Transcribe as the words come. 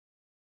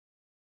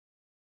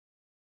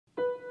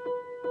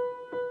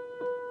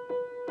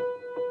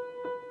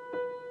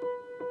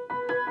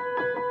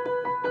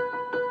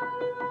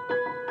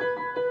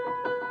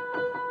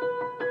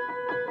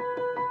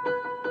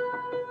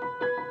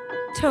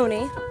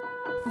Tony.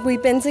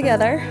 We've been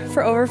together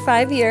for over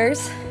 5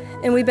 years,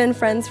 and we've been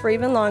friends for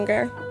even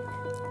longer.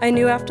 I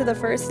knew after the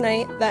first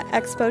night that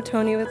Expo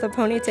Tony with a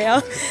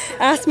ponytail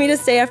asked me to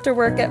stay after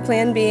work at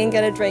Plan B and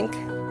get a drink,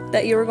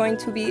 that you were going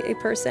to be a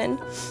person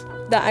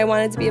that I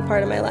wanted to be a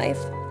part of my life.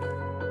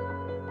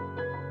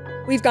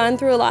 We've gone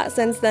through a lot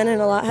since then,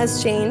 and a lot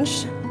has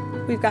changed.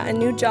 We've gotten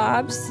new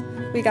jobs,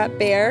 we got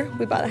Bear,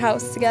 we bought a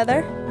house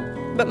together,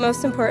 but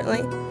most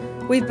importantly,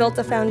 we've built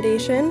a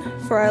foundation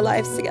for our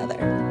lives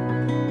together.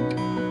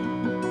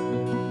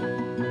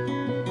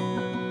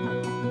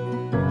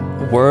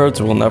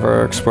 Words will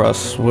never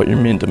express what you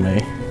mean to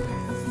me.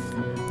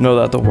 Know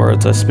that the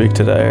words I speak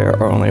today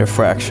are only a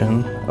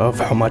fraction of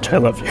how much I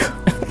love you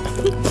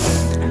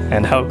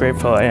and how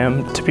grateful I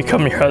am to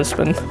become your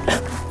husband.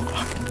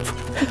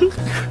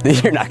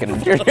 You're not gonna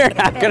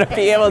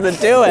be able to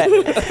do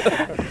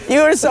it.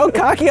 You were so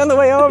cocky on the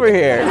way over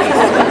here.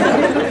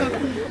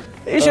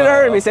 You should have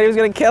heard him. He said he was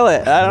gonna kill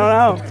it. I don't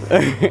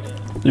know.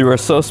 You are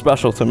so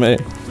special to me.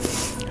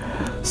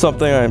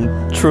 Something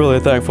I'm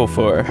truly thankful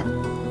for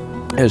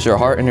is your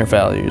heart and your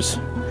values.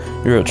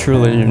 You are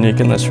truly unique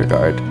in this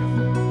regard.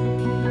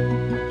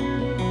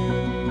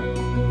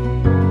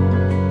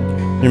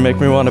 You make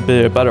me want to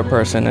be a better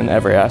person in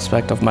every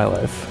aspect of my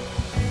life.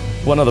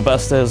 One of the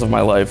best days of my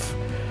life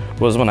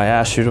was when I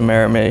asked you to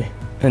marry me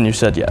and you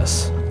said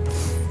yes.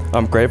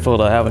 I'm grateful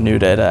to have a new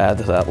day to add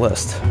to that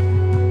list.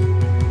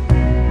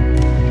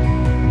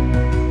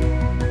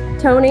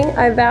 Tony,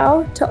 I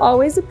vow to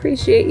always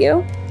appreciate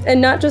you,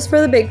 and not just for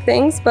the big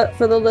things, but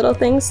for the little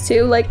things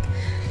too, like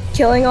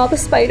killing all the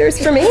spiders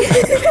for me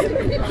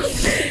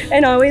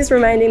and always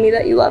reminding me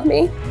that you love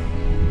me.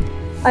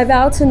 I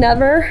vow to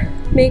never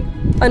make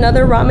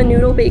another ramen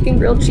noodle bacon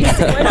grilled cheese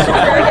sandwich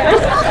ever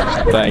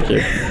again. Thank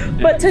you.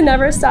 But to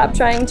never stop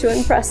trying to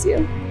impress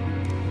you.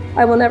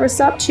 I will never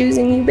stop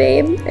choosing you,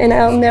 babe, and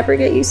I'll never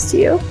get used to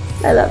you.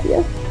 I love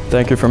you.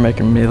 Thank you for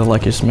making me the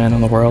luckiest man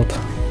in the world.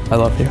 I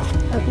love you.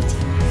 Love you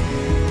too.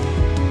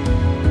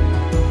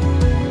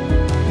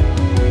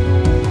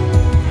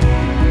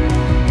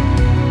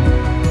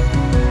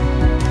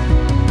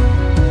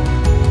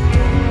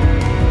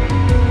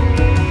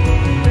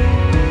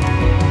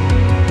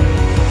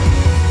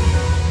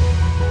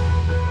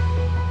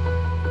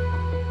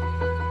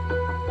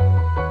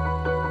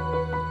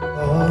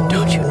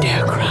 Don't you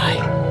dare cry.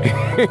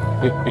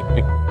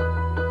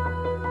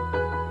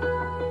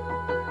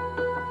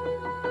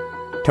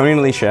 Tony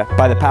and Alyssia,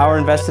 by the power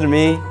invested in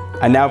me,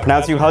 I now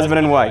pronounce you husband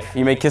and wife.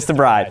 You may kiss the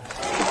bride.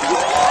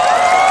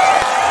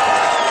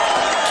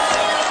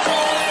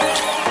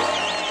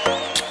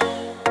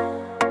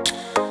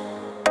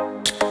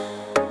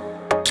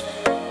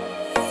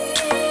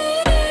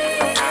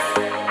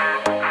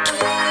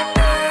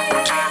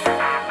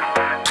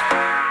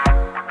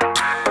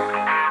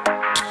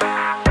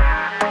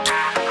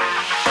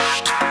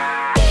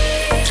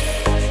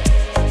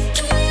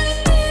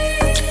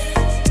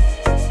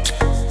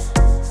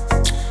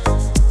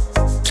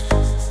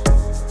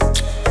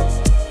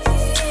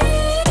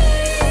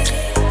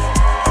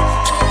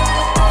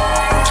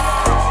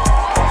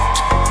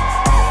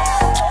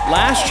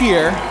 Last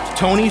year,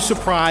 Tony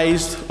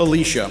surprised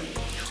Alyssia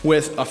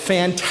with a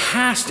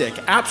fantastic,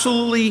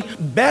 absolutely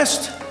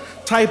best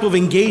type of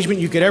engagement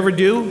you could ever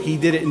do. He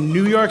did it in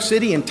New York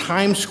City in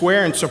Times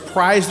Square and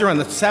surprised her on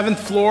the 7th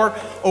floor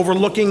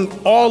overlooking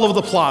all of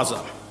the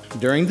plaza.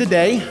 During the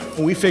day,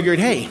 we figured,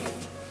 hey,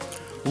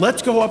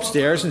 let's go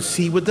upstairs and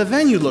see what the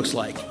venue looks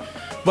like.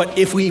 But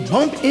if we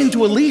bump into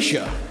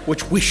Alyssia,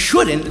 which we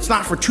shouldn't, it's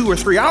not for 2 or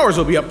 3 hours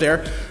we'll be up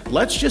there,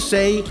 let's just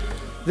say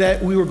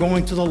that we were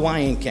going to the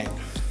Lion King.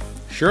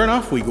 Sure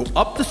enough, we go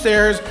up the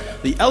stairs,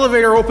 the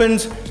elevator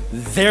opens,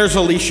 there's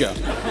Alyssia.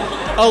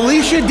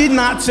 Alyssia did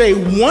not say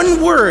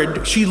one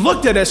word. She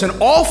looked at us, and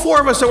all 4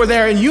 of us that were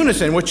there in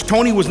unison, which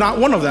Tony was not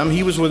one of them,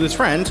 he was with his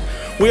friends,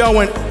 we all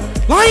went,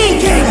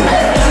 Lion King!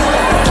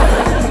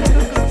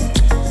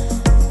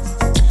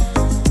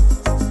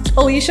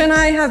 Alyssia and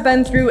I have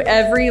been through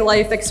every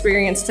life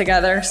experience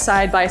together,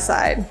 side by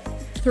side.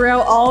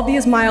 Throughout all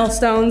these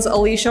milestones,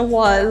 Alyssia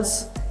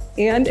was,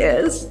 and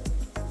is,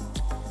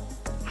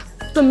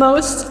 the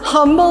most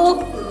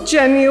humble,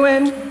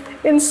 genuine,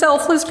 and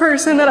selfless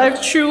person that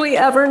I've truly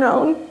ever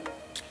known.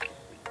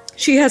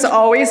 She has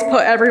always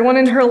put everyone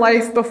in her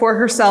life before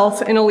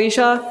herself, and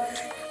Alyssia,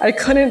 I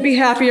couldn't be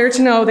happier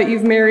to know that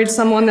you've married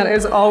someone that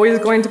is always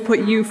going to put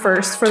you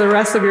first for the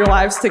rest of your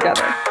lives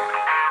together.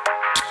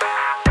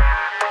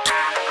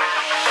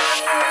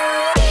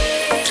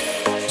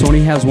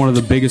 Tony has one of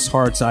the biggest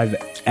hearts I've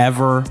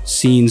ever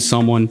seen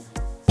someone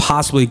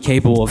possibly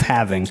capable of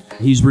having.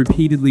 He's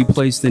repeatedly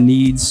placed the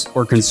needs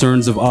or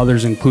concerns of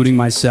others, including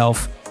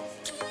myself,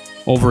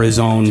 over his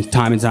own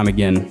time and time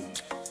again.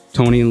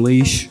 Tony and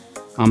Leash,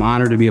 I'm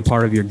honored to be a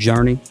part of your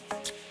journey.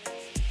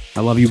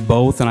 I love you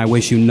both, and I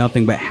wish you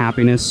nothing but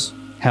happiness,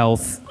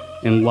 health,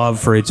 and love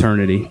for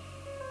eternity.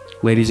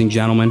 Ladies and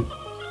gentlemen,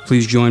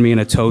 please join me in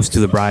a toast to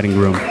the bride and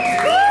groom.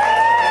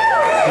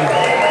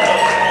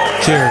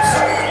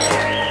 Cheers.